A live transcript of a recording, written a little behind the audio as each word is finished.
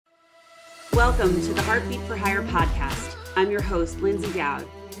Welcome to the Heartbeat for Hire podcast. I'm your host, Lyndsay Dowd.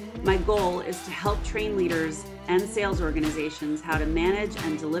 My goal is to help train leaders and sales organizations how to manage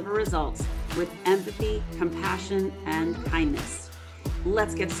and deliver results with empathy, compassion, and kindness.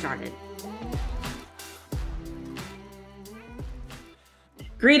 Let's get started.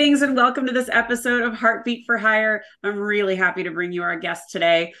 Greetings and welcome to this episode of Heartbeat for Hire. I'm really happy to bring you our guest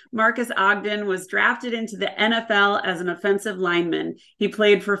today. Marques Ogden was drafted into the NFL as an offensive lineman. He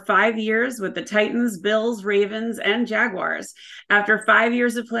played for 5 years with the Titans, Bills, Ravens, and Jaguars. After 5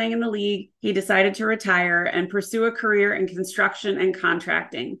 years of playing in the league, he decided to retire and pursue a career in construction and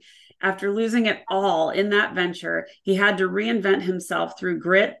contracting. After losing it all in that venture, he had to reinvent himself through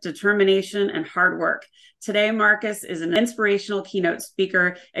grit, determination, and hard work. Today, Marques is an inspirational keynote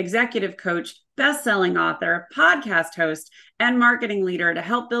speaker, executive coach, best-selling author, podcast host, and marketing leader to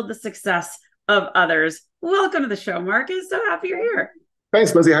help build the success of others. Welcome to the show, Marques. So happy you're here.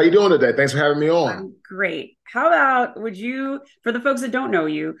 Thanks, Lyndsay. How you doing today? Thanks for having me on. I'm great. How about, would you, for the folks that don't know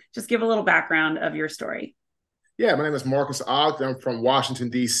you, just give a little background of your story? Yeah, my name is Marques Ogden. I'm from Washington,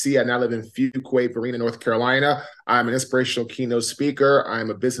 D.C. I now live in Fuquay, Varina, North Carolina. I'm an inspirational keynote speaker.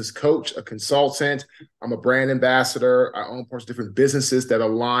 I'm a business coach, a consultant. I'm a brand ambassador. I own parts of different businesses that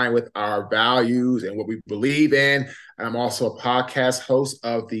align with our values and what we believe in. And I'm also a podcast host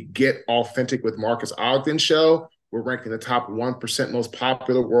of the Get Authentic with Marques Ogden show. We're ranked in the top 1% most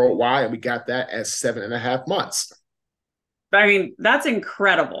popular worldwide, and we got that at 7.5 months. I mean, that's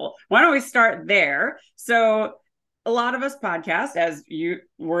incredible. Why don't we start there? So a lot of us podcast, as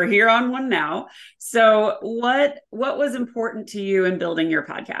we're here on one now. So what was important to you in building your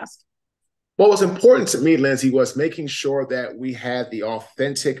podcast? What was important to me, Lyndsay, was making sure that we had the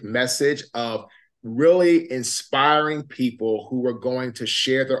authentic message of really inspiring people who are going to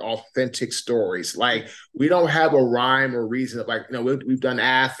share their authentic stories. Like, we don't have a rhyme or reason of, like, we've done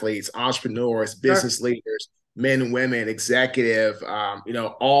athletes, entrepreneurs, business leaders, men and women, executive,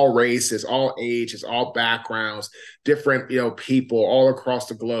 all races, all ages, all backgrounds, different, people all across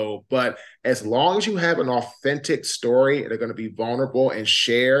the globe. But as long as you have an authentic story, they're going to be vulnerable and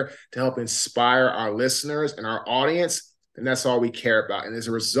share to help inspire our listeners and our audience, then that's all we care about. And as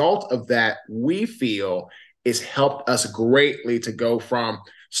a result of that, we feel it's helped us greatly to go from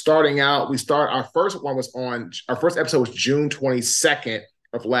starting out. Our first episode was June 22nd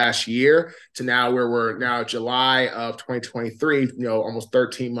of last year to now, where we're now July of 2023, almost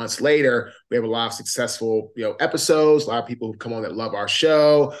 13 months later. We have a lot of successful, episodes, a lot of people who come on that love our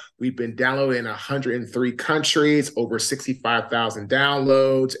show. We've been downloaded in 103 countries, over 65,000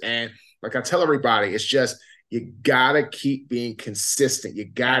 downloads. And like I tell everybody, it's just, you gotta keep being consistent. You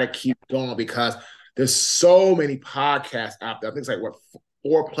gotta keep going, because there's so many podcasts out there. I think it's like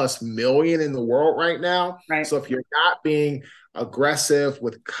 4+ million in the world right now. Right. So if you're not being aggressive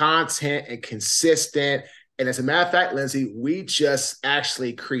with content and consistent, and as a matter of fact, Lyndsay, we just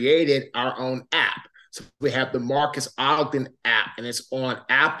actually created our own app. So we have the Marques Ogden app, and it's on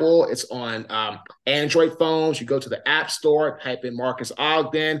Apple, it's on Android phones. You go to the App Store, type in Marques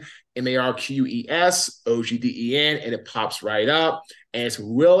Ogden, Marques Ogden, and it pops right up. And it's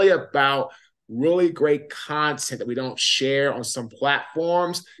really about really great content that we don't share on some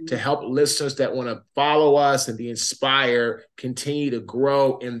platforms to help listeners that want to follow us and be inspired continue to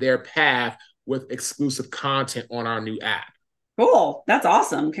grow in their path with exclusive content on our new app. Cool. That's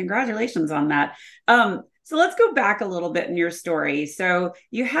awesome. Congratulations on that. So let's go back a little bit in your story. So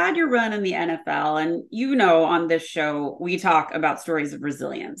you had your run in the NFL, and on this show, we talk about stories of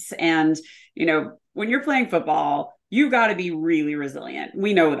resilience. And, when you're playing football, you got to be really resilient.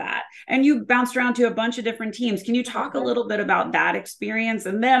 We know that. And you bounced around to a bunch of different teams. Can you talk a little bit about that experience?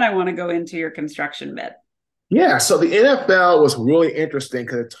 And then I want to go into your construction bit. Yeah. So the NFL was really interesting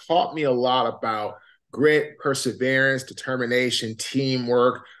because it taught me a lot about grit, perseverance, determination,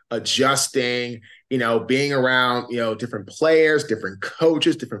 teamwork, adjusting, being around, different players, different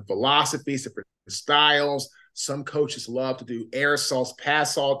coaches, different philosophies, different styles. Some coaches love to do air assaults,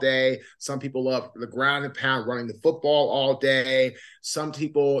 pass all day. Some people love the ground and pound, running the football all day. Some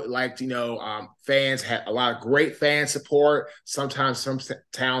people liked, fans had a lot of great fan support. Sometimes some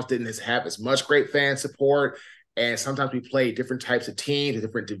towns didn't have as much great fan support. And sometimes we played different types of teams,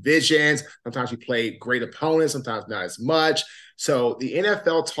 different divisions. Sometimes we played great opponents, sometimes not as much. So the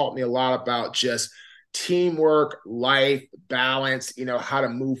NFL taught me a lot about just teamwork, life, balance, how to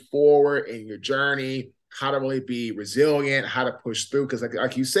move forward in your journey, how to really be resilient, how to push through. Because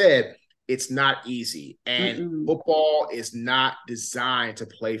like you said, it's not easy. And football is not designed to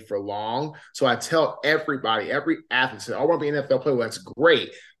play for long. So I tell everybody, every athlete, I want to be an NFL player. Well, that's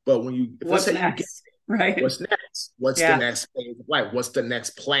great. But when you, what's next? Right. What's next? What's the next phase of life? What's the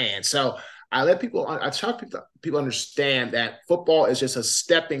next plan? So I try people understand that football is just a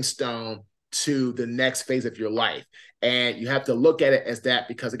stepping stone to the next phase of your life. And you have to look at it as that,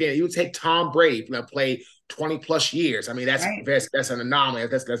 because again, you would take Tom Brady, play 20 plus years. I mean, Right. that's an anomaly.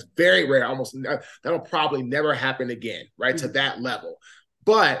 That's very rare. Almost that'll probably never happen again, right? Mm-hmm. To that level.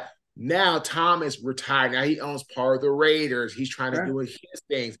 But now Tom is retired. Now he owns part of the Raiders. He's trying to Sure. do his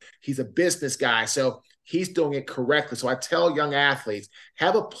things. He's a business guy. So he's doing it correctly. So I tell young athletes,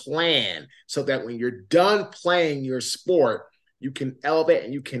 have a plan so that when you're done playing your sport, you can elevate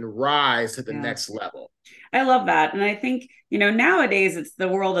and you can rise to the Yeah. next level. I love that. And I think, nowadays it's the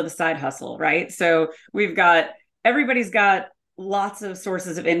world of the side hustle, right? So everybody's got lots of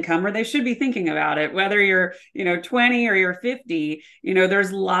sources of income, or they should be thinking about it, whether you're, 20 or you're 50,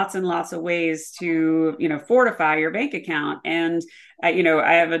 there's lots and lots of ways to, fortify your bank account. And, I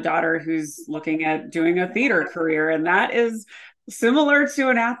have a daughter who's looking at doing a theater career, and that is similar to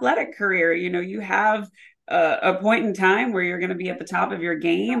an athletic career. You have a point in time where you're going to be at the top of your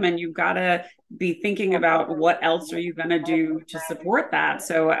game, and you've got to be thinking about what else are you going to do to support that.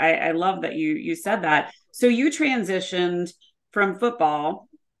 So I love that you said that. So you transitioned from football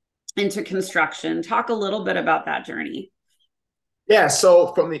into construction. Talk a little bit about that journey. Yeah,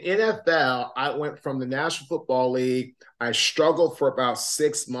 so from the NFL, I went from the National Football League. I struggled for about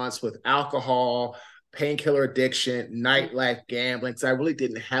 6 months with alcohol, painkiller addiction, nightlife, gambling, because I really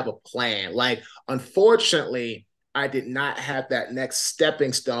didn't have a plan. Like, unfortunately, I did not have that next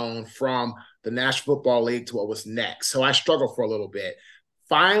stepping stone from the National Football League to what was next. So I struggled for a little bit.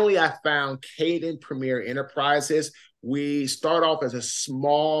 Finally, I found Caden Premier Enterprises. We start off as a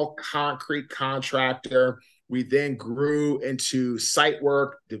small concrete contractor. We then grew into site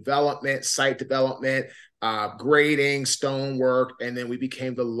work, site development, grading, stonework, and then we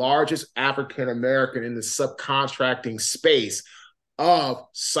became the largest African American in the subcontracting space of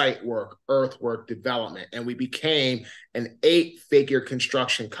site work, earthwork development. And we became an 8-figure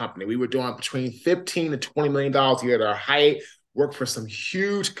construction company. We were doing between $15 to $20 million a year at our height, worked for some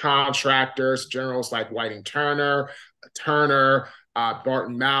huge contractors, generals like Whiting Turner,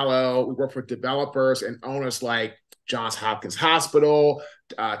 Barton Mallow. We work for developers and owners like Johns Hopkins Hospital,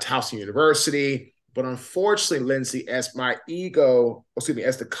 Towson University. But unfortunately, Lyndsay, as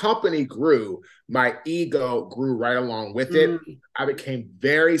the company grew, my ego grew right along with it. I became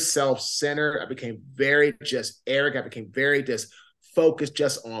very self-centered. I became very just arrogant. I became very just focused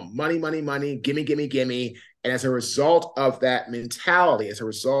just on money, money, money, gimme, gimme, gimme. And as a result of that mentality, as a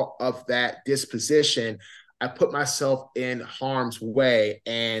result of that disposition, I put myself in harm's way,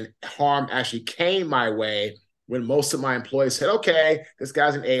 and harm actually came my way when most of my employees said, okay, this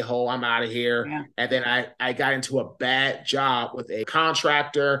guy's an a-hole, I'm out of here. Yeah. And then I got into a bad job with a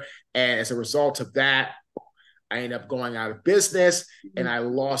contractor. And as a result of that, I ended up going out of business, and I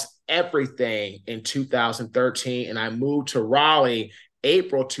lost everything in 2013. And I moved to Raleigh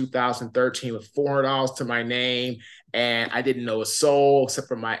April 2013 with $400 to my name. And I didn't know a soul except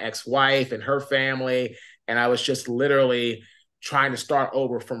for my ex-wife and her family. And I was just literally trying to start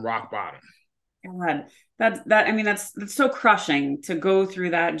over from rock bottom. God, that's so crushing to go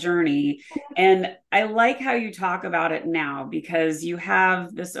through that journey. And I like how you talk about it now, because you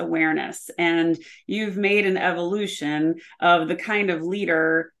have this awareness and you've made an evolution of the kind of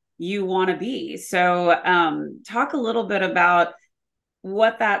leader you want to be. So talk a little bit about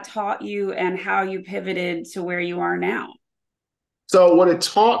what that taught you and how you pivoted to where you are now. So what it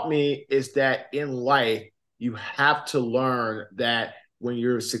taught me is that in life, you have to learn that when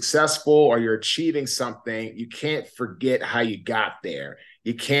you're successful or you're achieving something, you can't forget how you got there.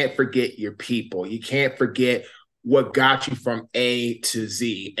 You can't forget your people. You can't forget what got you from A to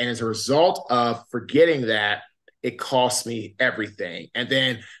Z. And as a result of forgetting that, it cost me everything. And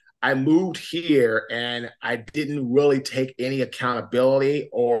then I moved here and I didn't really take any accountability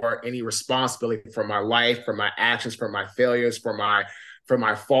or any responsibility for my life, for my actions, for my failures, for my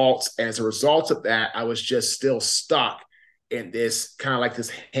faults. And as a result of that, I was just still stuck in this kind of like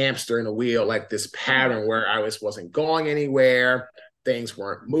this hamster in a wheel, like this pattern where I wasn't going anywhere. Things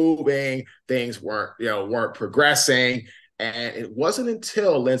weren't moving. Things weren't progressing. And it wasn't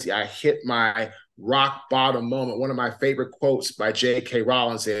until, Lyndsay, I hit my rock bottom moment. One of my favorite quotes by J.K.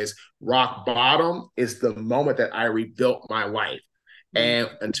 Rowling is, rock bottom is the moment that I rebuilt my life. And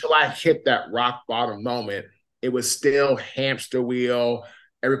until I hit that rock bottom moment, it was still hamster wheel,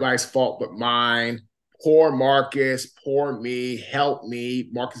 everybody's fault but mine. Poor Marques, poor me, help me.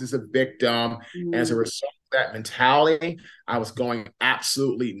 Marques is a victim. And as a result of that mentality, I was going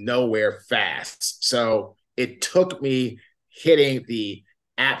absolutely nowhere fast. So it took me hitting the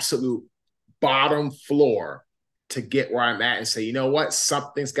absolute bottom floor to get where I'm at and say, you know what,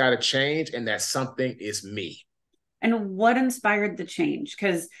 something's got to change, and that something is me. And what inspired the change?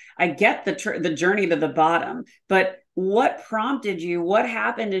 Because I get the journey to the bottom, but what prompted you? What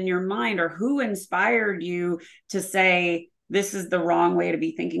happened in your mind, or who inspired you to say, this is the wrong way to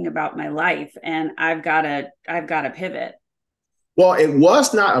be thinking about my life, and I've got to pivot? Well, it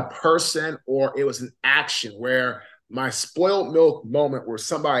was not a person, or it was an action where my spoiled milk moment where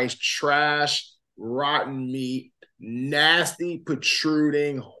somebody's trash, rotten meat, nasty,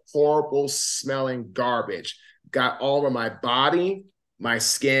 protruding, horrible smelling garbage got all over my body, my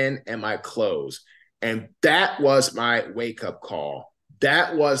skin, and my clothes. And that was my wake-up call.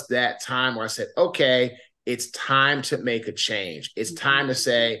 That was that time where I said, okay, it's time to make a change. It's time to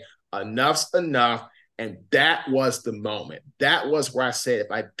say, enough's enough. And that was the moment. That was where I said,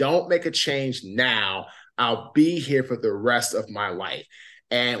 if I don't make a change now, I'll be here for the rest of my life.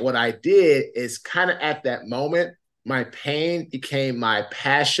 And what I did is kind of at that moment, my pain became my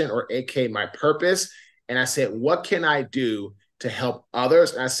passion, or AKA my purpose. And I said, what can I do to help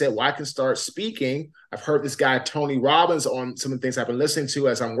others? And I said, well, I can start speaking. I've heard this guy, Tony Robbins, on some of the things I've been listening to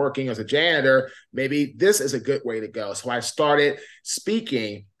as I'm working as a janitor. Maybe this is a good way to go. So I started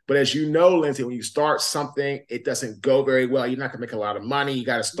speaking. But as you know, Lyndsay, when you start something, it doesn't go very well. You're not gonna make a lot of money. You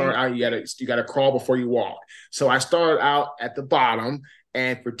got to start out, you got to crawl before you walk. So I started out at the bottom,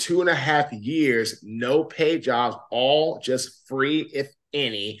 and for 2.5 years, no paid jobs, all just free, if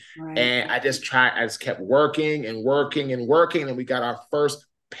any. Right. And I just kept working and working and working. And we got our first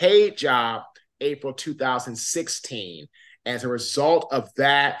paid job April 2016. And as a result of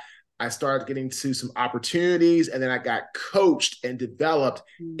that, I started getting to some opportunities, and then I got coached and developed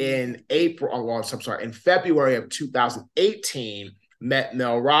in February of 2018. Met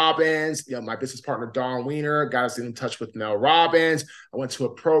Mel Robbins, my business partner, Don Wiener, got us in touch with Mel Robbins. I went to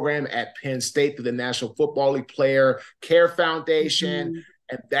a program at Penn State through the National Football League Player Care Foundation.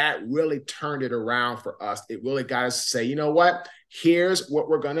 And that really turned it around for us. It really got us to say, you know what, here's what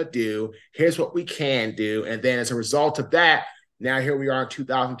we're going to do. Here's what we can do. And then as a result of that, now here we are in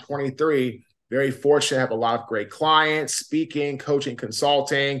 2023, very fortunate to have a lot of great clients, speaking, coaching,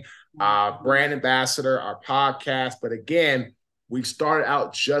 consulting, brand ambassador, our podcast. But again, we started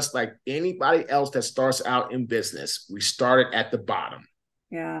out just like anybody else that starts out in business. We started at the bottom.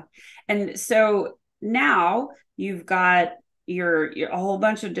 Yeah. And so now you've got a whole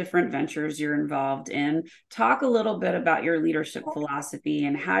bunch of different ventures you're involved in. Talk a little bit about your leadership philosophy,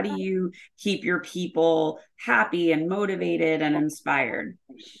 and how do you keep your people happy and motivated and inspired?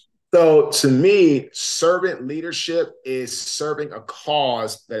 So to me, servant leadership is serving a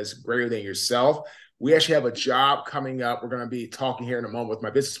cause that is greater than yourself. We actually have a job coming up. We're going to be talking here in a moment with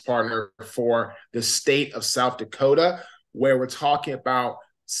my business partner for the state of South Dakota, where we're talking about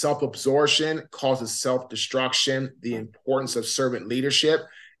self-absorption causes self-destruction, the importance of servant leadership.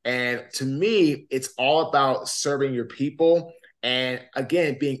 And to me, it's all about serving your people. And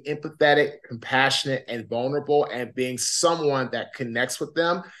again, being empathetic, compassionate, and vulnerable, and being someone that connects with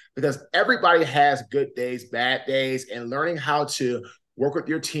them, because everybody has good days, bad days, and learning how to work with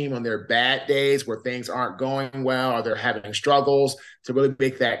your team on their bad days where things aren't going well or they're having struggles, to really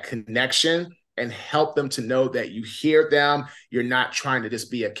make that connection and help them to know that you hear them. You're not trying to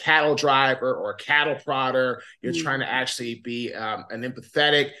just be a cattle driver or a cattle prodder. You're trying to actually be an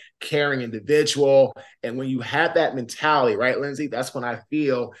empathetic, caring individual. And when you have that mentality, right, Lyndsay, that's when I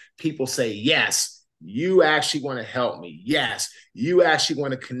feel people say, yes, you actually want to help me. Yes, you actually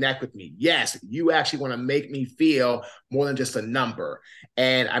want to connect with me. Yes, you actually want to make me feel more than just a number.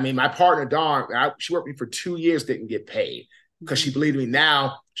 And I mean, my partner, Dawn, she worked with me for 2 years, didn't get paid, because she believed me.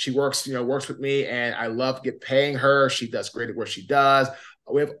 Now she works with me, and I love paying her. She does great at what she does.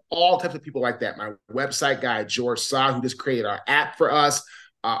 We have all types of people like that. My website guy, George Sa, who just created our app for us.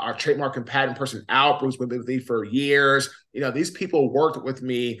 Our trademark and patent person, Albert, who's been with me for years. These people worked with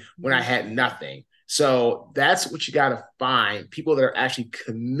me when I had nothing. So that's what you got to find, people that are actually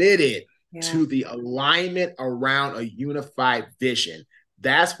committed to the alignment around a unified vision.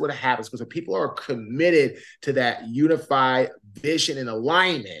 That's what happens, because if people are committed to that unified vision and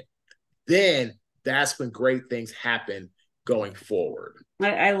alignment, then that's when great things happen going forward.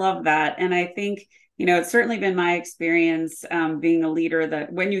 I love that. And I think, it's certainly been my experience being a leader,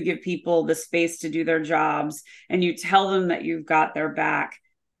 that when you give people the space to do their jobs and you tell them that you've got their back,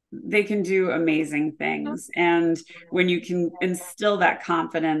 they can do amazing things. And when you can instill that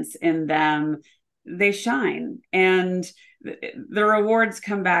confidence in them, they shine. And the rewards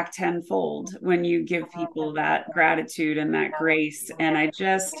come back tenfold when you give people that gratitude and that grace. And I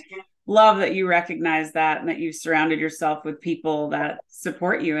just love that you recognize that and that you've surrounded yourself with people that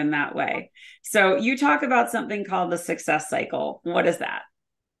support you in that way. So you talk about something called the success cycle. What is that?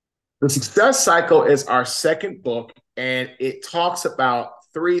 The Success Cycle is our second book, and it talks about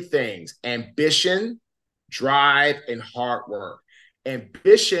three things: ambition, drive, and hard work.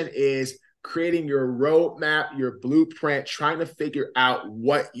 Ambition is creating your roadmap, your blueprint, trying to figure out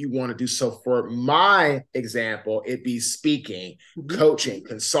what you want to do. So for my example, it'd be speaking, coaching,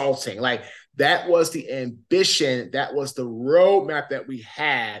 consulting. Like that was the ambition. That was the roadmap that we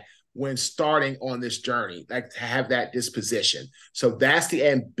had when starting on this journey, like to have that disposition. So that's the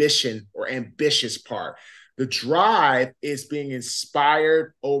ambition or ambitious part. The drive is being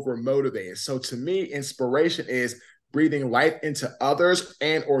inspired over motivated. So to me, inspiration is breathing life into others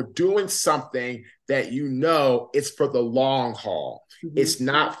and or doing something that you know it's for the long haul. It's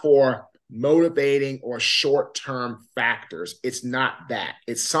not for motivating or short-term factors. It's not that.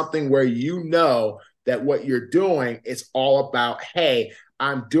 It's something where you know that what you're doing is all about, hey,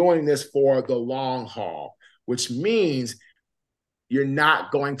 I'm doing this for the long haul, which means you're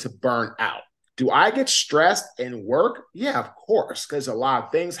not going to burn out. Do I get stressed in work? Yeah, of course, because a lot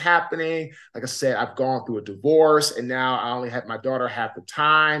of things happening. Like I said, I've gone through a divorce, and now I only have my daughter half the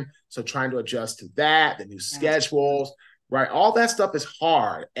time. So trying to adjust to that, the new schedules, right? All that stuff is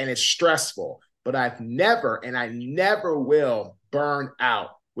hard and it's stressful, but I've never, and I never will burn out,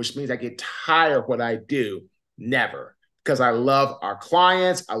 which means I get tired of what I do. Never. Because I love our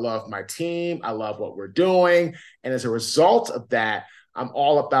clients, I love my team, I love what we're doing. And as a result of that, I'm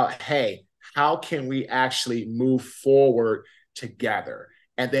all about, hey, how can we actually move forward together?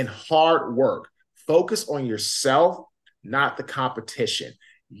 And then hard work. Focus on yourself, not the competition.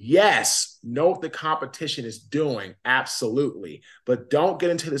 Yes, know what the competition is doing, absolutely. But don't get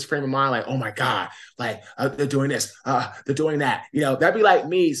into this frame of mind like, oh my God, like they're doing this, they're doing that. You know, that'd be like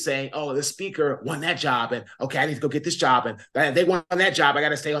me saying, oh, the speaker won that job, and okay, I need to go get this job, and they won that job, I got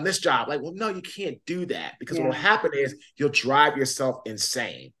to stay on this job. Like, well, no, you can't do that, because what will happen is you'll drive yourself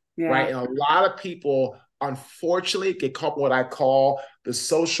insane, right? And a lot of people, unfortunately, get caught in what I call the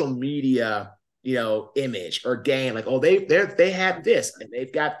social media image or game, like, oh, they have this and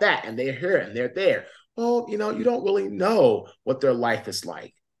they've got that and they're here and they're there. Well, you don't really know what their life is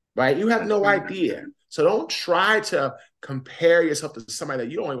like, right? You have no idea. So don't try to compare yourself to somebody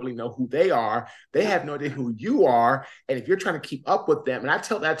that you don't really know who they are. They have no idea who you are. And if you're trying to keep up with them, and I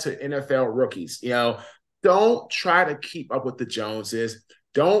tell that to NFL rookies, don't try to keep up with the Joneses.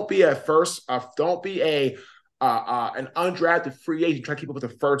 Don't be an undrafted free agent trying to keep up with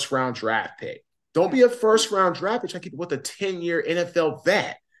a first round draft pick. Don't be a first round draft pick trying to keep up with a 10-year NFL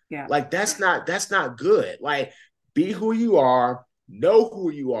vet. Like that's not good. Like, be who you are, know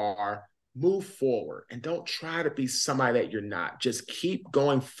who you are, move forward, and don't try to be somebody that you're not. Just keep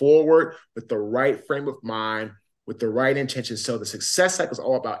going forward with the right frame of mind, with the right intention. So the success cycle is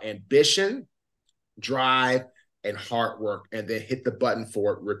all about ambition, drive, and hard work, and then hit the button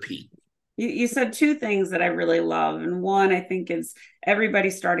for it, repeat. You said two things that I really love. And one, I think, is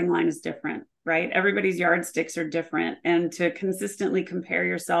everybody's starting line is different, right? Everybody's yardsticks are different. And to consistently compare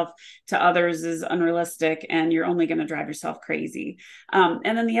yourself to others is unrealistic, and you're only going to drive yourself crazy. And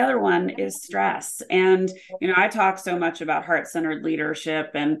then the other one is stress. And, I talk so much about heart-centered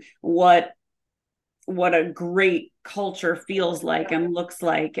leadership and what a great culture feels like and looks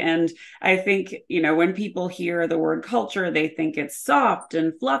like. And I think, when people hear the word culture, they think it's soft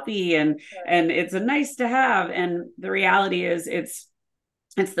and fluffy and it's a nice to have. And the reality is it's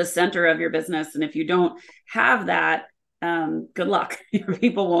the center of your business. And if you don't have that, good luck.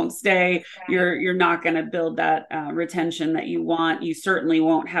 People won't stay. You're not going to build that retention that you want. You certainly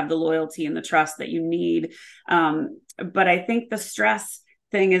won't have the loyalty and the trust that you need. But I think the stress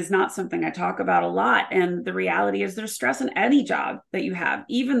thing is not something I talk about a lot. And the reality is there's stress in any job that you have,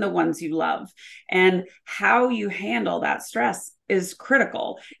 even the ones you love. And how you handle that stress is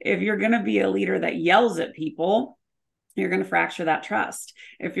critical. If you're going to be a leader that yells at people, you're going to fracture that trust.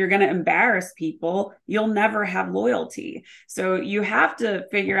 If you're going to embarrass people, you'll never have loyalty. So you have to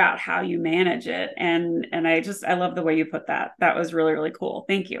figure out how you manage it. And I love the way you put that. That was really, really cool.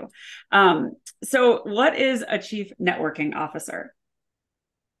 Thank you. So what is a chief networking officer?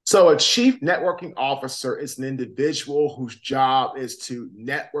 So a chief networking officer is an individual whose job is to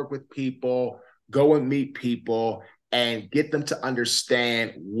network with people, go and meet people, and get them to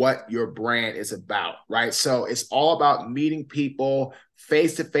understand what your brand is about, right? So it's all about meeting people,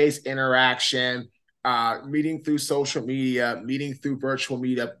 face-to-face interaction, meeting through social media, meeting through virtual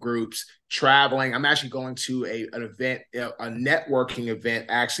meetup groups, traveling. I'm actually going to an event, a networking event,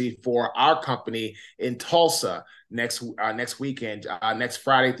 actually for our company in Tulsa next weekend, next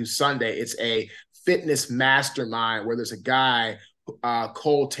Friday through Sunday. It's a fitness mastermind where there's a guy,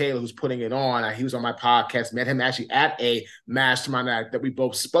 Cole Taylor, who's putting it on. He was on my podcast, met him actually at a mastermind that we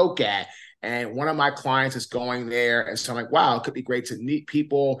both spoke at. And one of my clients is going there. And so I'm like, wow, it could be great to meet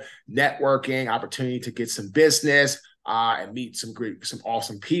people, networking, opportunity to get some business, and meet some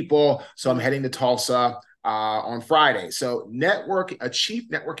awesome people. So I'm heading to Tulsa on Friday. So a chief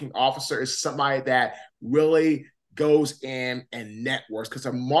networking officer is somebody that really goes in and networks, because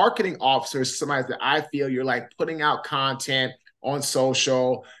a marketing officer is somebody that I feel you're like putting out content on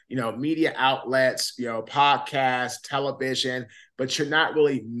social, media outlets, podcasts, television, but you're not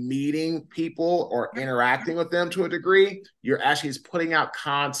really meeting people or interacting with them to a degree. You're actually just putting out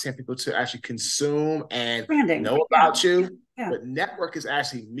content for people to actually consume and Branding. know about you. Yeah. But network is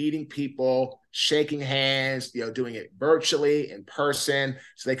actually meeting people, shaking hands, doing it virtually, in person,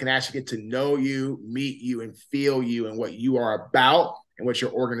 so they can actually get to know you, meet you, and feel you and what you are about and what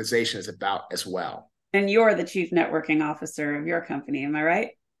your organization is about as well. And you're the chief networking officer of your company, am I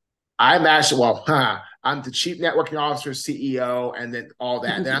right? I'm actually, I'm the chief networking officer, CEO, and then all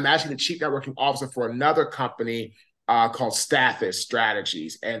that. Then I'm actually the chief networking officer for another company called Stathis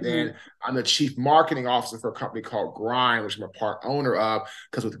Strategies. And then I'm the chief marketing officer for a company called Grind, which I'm a part owner of.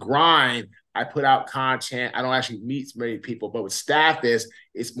 Because with Grind, I put out content. I don't actually meet many people, but with Stathis,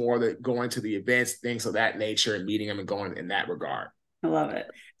 it's more that going to the events, things of that nature, and meeting them and going in that regard. I love it.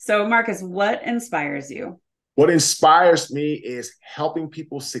 So Marques, what inspires you? What inspires me is helping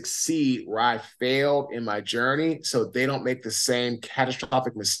people succeed where I failed in my journey so they don't make the same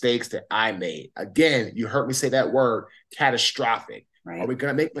catastrophic mistakes that I made. Again, you heard me say that word, catastrophic. Right. Are we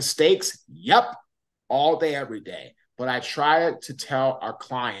going to make mistakes? Yep, all day, every day. But I try to tell our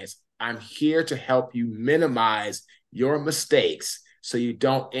clients, I'm here to help you minimize your mistakes so you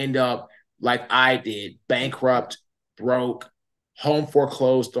don't end up like I did, bankrupt, broke, home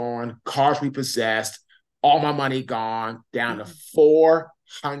foreclosed on, cars repossessed, all my money gone, down to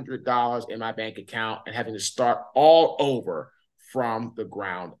 $400 in my bank account, and having to start all over from the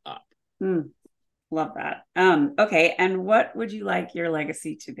ground up. Love that. Okay. And what would you like your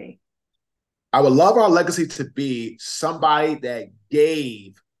legacy to be? I would love our legacy to be somebody that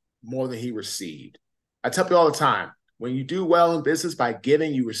gave more than he received. I tell people all the time, when you do well in business by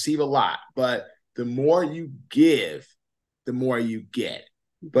giving, you receive a lot. But the more you give, the more you get.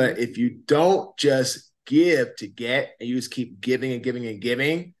 But if you don't just give to get and you just keep giving and giving and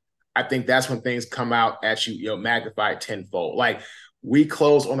giving, I think that's when things come out at you, magnified tenfold. Like, we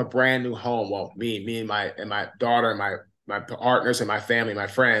closed on a brand new home. Well, me and my daughter and my partners and my family, my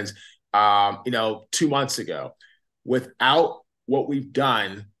friends, 2 months ago. Without what we've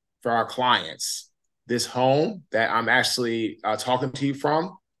done for our clients, this home that I'm actually talking to you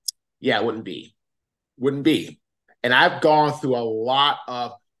from, wouldn't be. And I've gone through a lot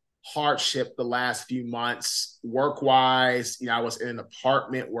of hardship the last few months, work-wise. I was in an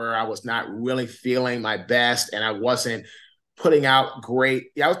apartment where I was not really feeling my best, and I wasn't putting out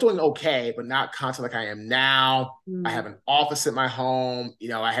great. I was doing okay, but not constantly like I am now. I have an office at my home.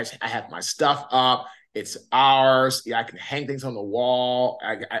 I have my stuff up. It's ours. I can hang things on the wall.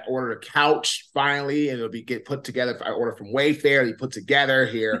 I ordered a couch finally, and it'll get put together. I order from Wayfair, you put together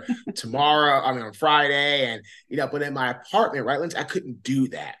here on Friday. And, but in my apartment, right, Lyndsay, I couldn't do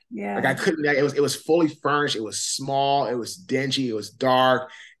that. Yeah. Like, I couldn't, it was fully furnished. It was small. It was dingy. It was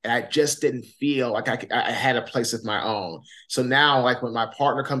dark. And I just didn't feel like I had a place of my own. So now, like, when my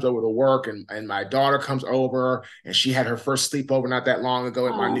partner comes over to work and my daughter comes over, and she had her first sleepover not that long ago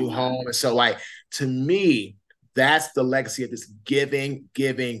at my new home. And so, like, to me, that's the legacy of this giving.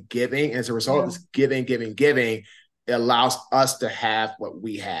 And as a result of this giving, it allows us to have what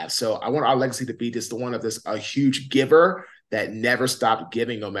we have. So I want our legacy to be just the one of a huge giver that never stopped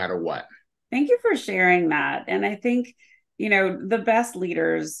giving no matter what. Thank you for sharing that. And I think, the best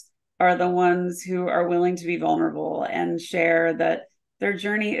leaders are the ones who are willing to be vulnerable and share that their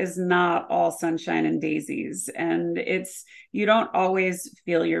journey is not all sunshine and daisies. And you don't always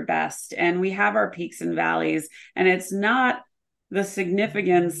feel your best. And we have our peaks and valleys, and it's not the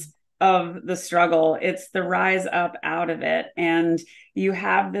significance of the struggle, it's the rise up out of it. And you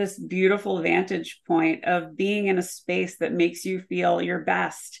have this beautiful vantage point of being in a space that makes you feel your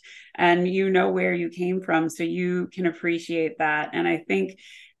best, and where you came from, so you can appreciate that. And I think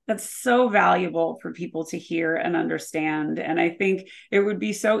that's so valuable for people to hear and understand. And I think it would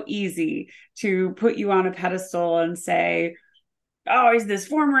be so easy to put you on a pedestal and say, oh, he's this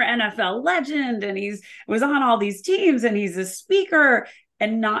former NFL legend and he's was on all these teams and he's a speaker,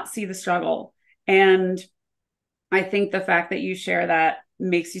 and not see the struggle. And I think the fact that you share that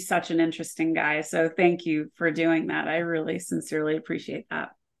makes you such an interesting guy. So thank you for doing that. I really sincerely appreciate that.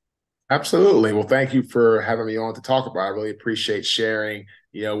 Absolutely. Well, thank you for having me on to talk about. I really appreciate sharing,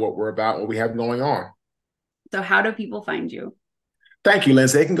 what we're about, what we have going on. So how do people find you? Thank you,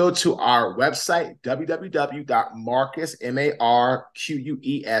 Lyndsay. They can go to our website, www.marques,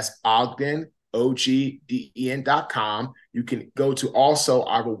 M-A-R-Q-U-E-S, Ogden, OGDEN.com. You can go to also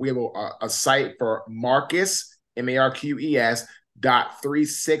we have a site for Marques, M-A-R-Q-U-E-S,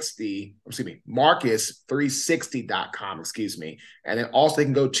 Marques360.com, and then also they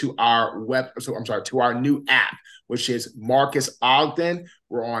can go to our to our new app, which is Marques Ogden.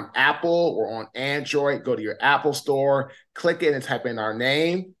 We're on Apple, we're on Android. Go to your Apple store, click it and type in our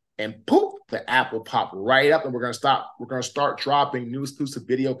name, and poof, the app will pop right up, and we're gonna start dropping new exclusive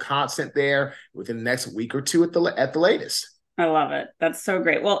video content there within the next week or two at the latest. I love it. That's so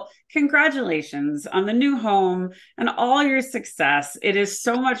great. Well, congratulations on the new home and all your success. It is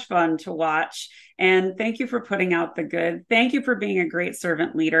so much fun to watch. And thank you for putting out the good. Thank you for being a great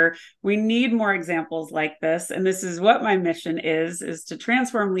servant leader. We need more examples like this. And this is what my mission is to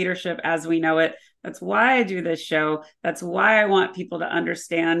transform leadership as we know it. That's why I do this show. That's why I want people to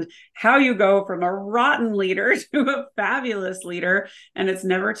understand how you go from a rotten leader to a fabulous leader. And it's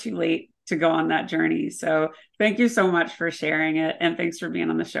never too late to go on that journey. So thank you so much for sharing it. And thanks for being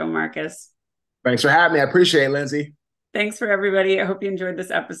on the show, Marques. Thanks for having me. I appreciate it, Lyndsay. Thanks for everybody. I hope you enjoyed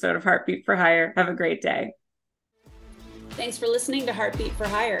this episode of Heartbeat for Hire. Have a great day. Thanks for listening to Heartbeat for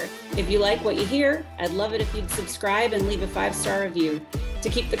Hire. If you like what you hear, I'd love it if you'd subscribe and leave a 5-star review. To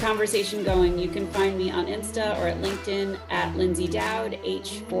keep the conversation going, you can find me on Insta or at LinkedIn at Lyndsay Dowd,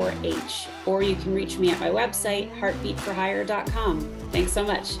 H4H, or you can reach me at my website, heartbeatforhire.com. Thanks so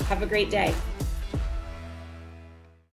much. Have a great day.